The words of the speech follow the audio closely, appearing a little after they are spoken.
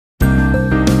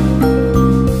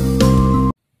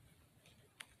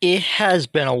It has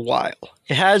been a while.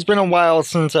 It has been a while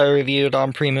since I reviewed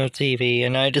on Primo TV,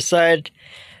 and I decided,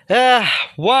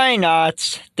 why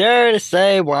not? Dare to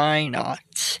say, why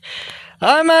not?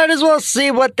 I might as well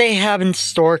see what they have in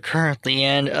store currently,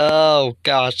 and oh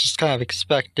gosh, just kind of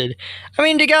expected. I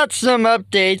mean, they got some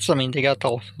updates. I mean, they got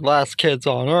the last kids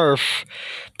on Earth.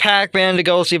 Pac-Man The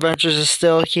Ghostly Adventures is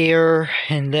still here,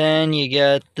 and then you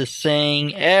get the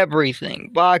saying everything.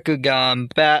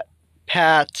 Bakugan,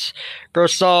 Pat,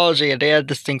 Grossology, they had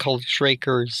this thing called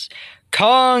Shrakers.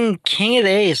 Kong, King of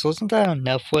the Ace, wasn't that on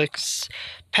Netflix?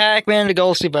 Pac-Man The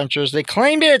Ghostly Adventures. They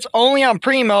claimed it's only on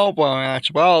Primo. Well, in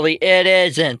actuality, it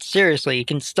isn't. Seriously, you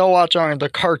can still watch on the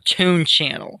Cartoon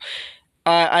Channel.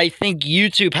 I think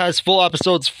YouTube has full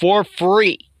episodes for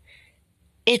free.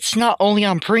 It's not only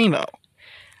on Primo.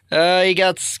 You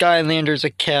got Skylanders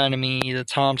Academy, the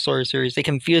Tom Sawyer series. They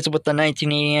confuse it with the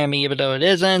 1980 anime, even though it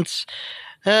isn't.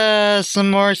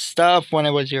 Some more stuff when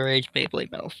I was your age,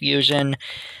 Beyblade Metal Fusion.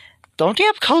 Don't you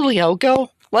have Code Lyoko?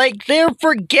 Like, they're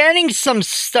forgetting some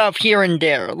stuff here and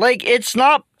there. Like, it's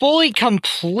not fully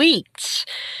complete.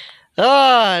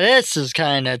 This is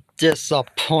kind of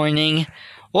disappointing.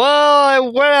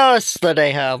 Well, what else do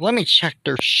they have? Let me check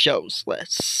their shows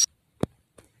list.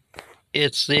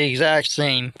 It's the exact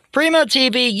same. Primo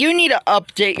TV, you need to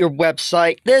update your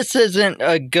website. This isn't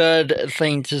a good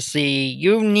thing to see.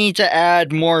 You need to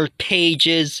add more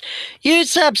pages. You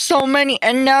used to have so many,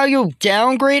 and now you've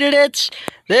downgraded it.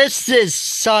 This is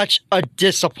such a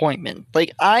disappointment.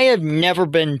 Like, I have never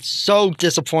been so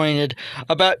disappointed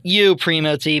about you,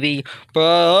 Primo TV.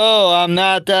 But, I'm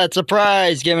not that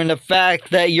surprised, given the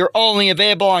fact that you're only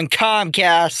available on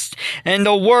Comcast. And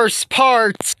the worst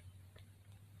part,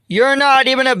 you're not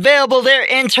even available there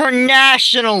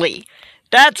internationally.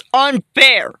 That's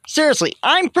unfair. Seriously,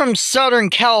 I'm from Southern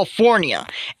California,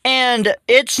 and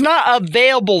it's not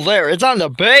available there. It's on the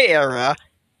Bay Area.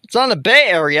 It's on the Bay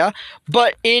Area,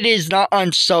 but it is not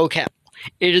on SoCal.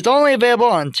 It is only available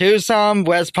on Tucson,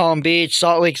 West Palm Beach,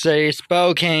 Salt Lake City,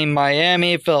 Spokane,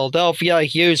 Miami, Philadelphia,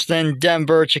 Houston,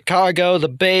 Denver, Chicago, the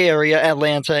Bay Area,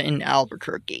 Atlanta, and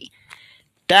Albuquerque.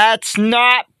 That's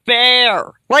not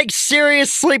fair. Like,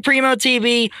 seriously, Primo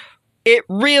TV, it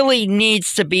really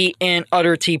needs to be in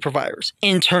other T providers.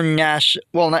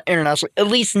 Well, not internationally, at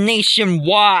least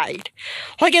nationwide.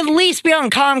 Like, at least be on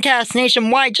Comcast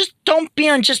nationwide. Just don't be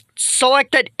on just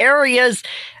selected areas.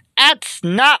 That's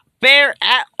not fair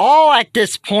at all at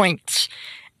this point.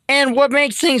 And what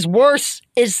makes things worse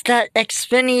is that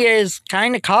Xfinity is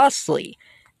kind of costly.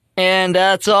 And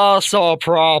that's also a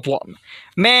problem.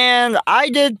 Man, I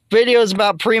did videos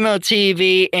about Primo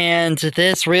TV, and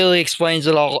this really explains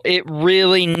it all. It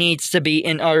really needs to be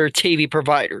in other TV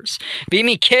providers. Be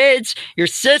Me Kids, your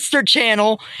sister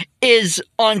channel, is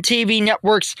on TV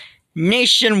networks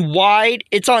nationwide.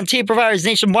 It's on TV providers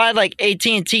nationwide, like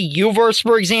AT&T Uverse,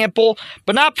 for example,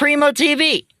 but not Primo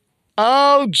TV.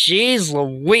 Oh, jeez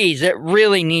Louise, it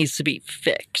really needs to be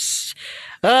fixed.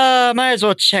 Might as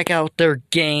well check out their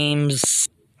games.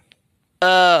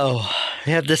 Oh,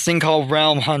 they have this thing called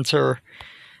Realm Hunter.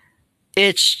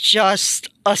 It's just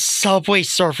a Subway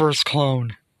Surfers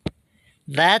clone.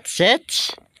 That's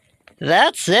it?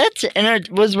 That's it? And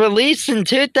it was released in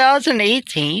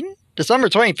 2018? December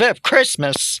 25th,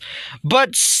 Christmas.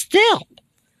 But still,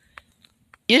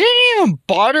 you didn't even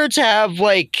bother to have,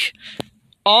 like,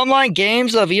 online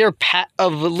games of either at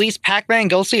least Pac-Man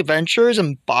Ghostly Adventures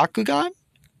and Bakugan?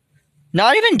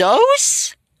 Not even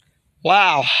those?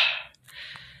 Wow.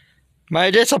 My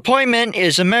disappointment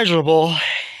is immeasurable,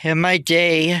 and my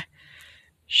day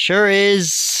sure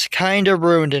is kind of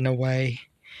ruined in a way.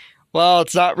 Well,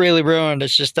 it's not really ruined,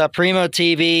 it's just that Primo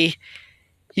TV,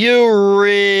 you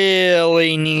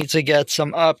really need to get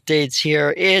some updates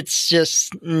here. It's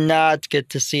just not good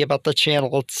to see about the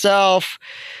channel itself.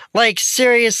 Like,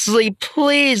 seriously,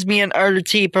 please be in other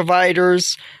TV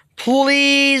providers.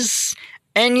 Please.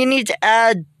 And you need to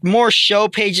add more show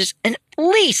pages and at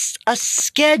least a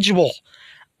schedule.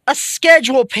 A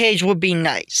schedule page would be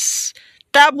nice.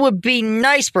 That would be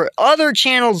nice, for other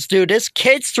channels do this.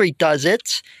 Kid Street does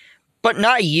it. But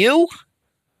not you?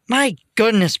 My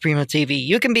goodness, Primo TV,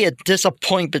 you can be a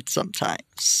disappointment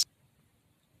sometimes.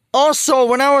 Also,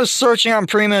 when I was searching on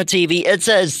Primo TV, it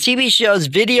says TV shows,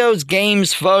 videos,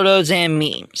 games, photos, and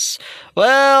memes.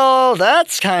 Well,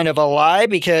 that's kind of a lie,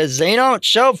 because they don't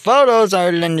show photos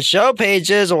other than the show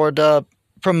pages or the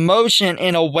promotion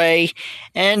in a way,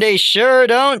 and they sure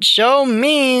don't show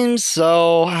memes,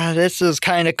 so this is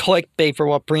kind of clickbait for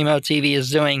what Primo TV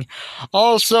is doing.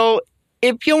 Also,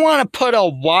 if you want to put a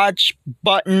watch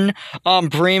button on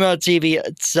Primo TV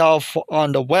itself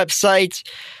on the website,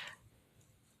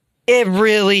 It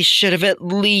really should have at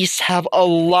least have a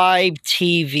live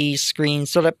TV screen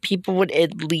so that people would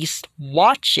at least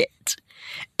watch it,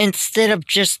 instead of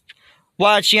just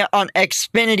watching it on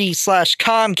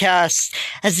Xfinity/Comcast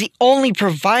as the only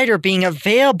provider being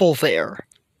available there.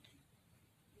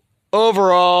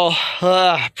 Overall,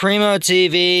 Primo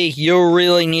TV, you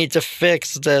really need to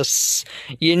fix this.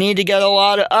 You need to get a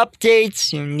lot of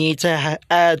updates. You need to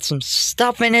add some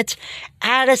stuff in it.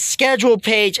 Add a schedule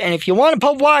page. And if you want to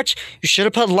put watch, you should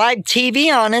have put live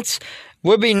TV on it.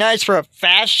 Would be nice for a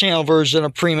fast channel version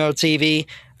of Primo TV,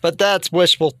 but that's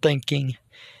wishful thinking.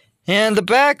 And the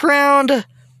background,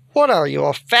 what are you,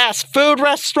 a fast food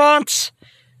restaurant?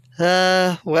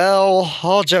 Well,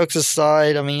 all jokes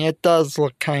aside, I mean, it does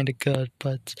look kinda good,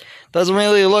 but doesn't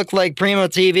really look like Primo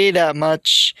TV that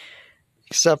much,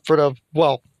 except for the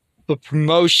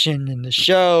promotion and the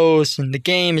shows, and the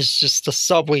game is just a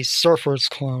Subway Surfers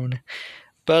clone.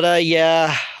 But,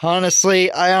 yeah, I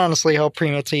honestly hope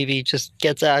Primo TV just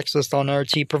gets access on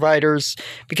RT providers,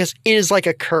 because it is like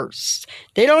a curse.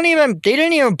 They didn't even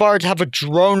bother to have a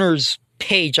Droners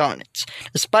page on it,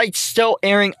 despite still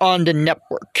airing on the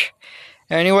network.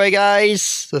 Anyway,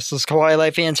 guys, this is Kawaii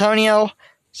Life Antonio,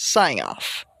 signing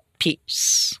off.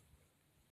 Peace.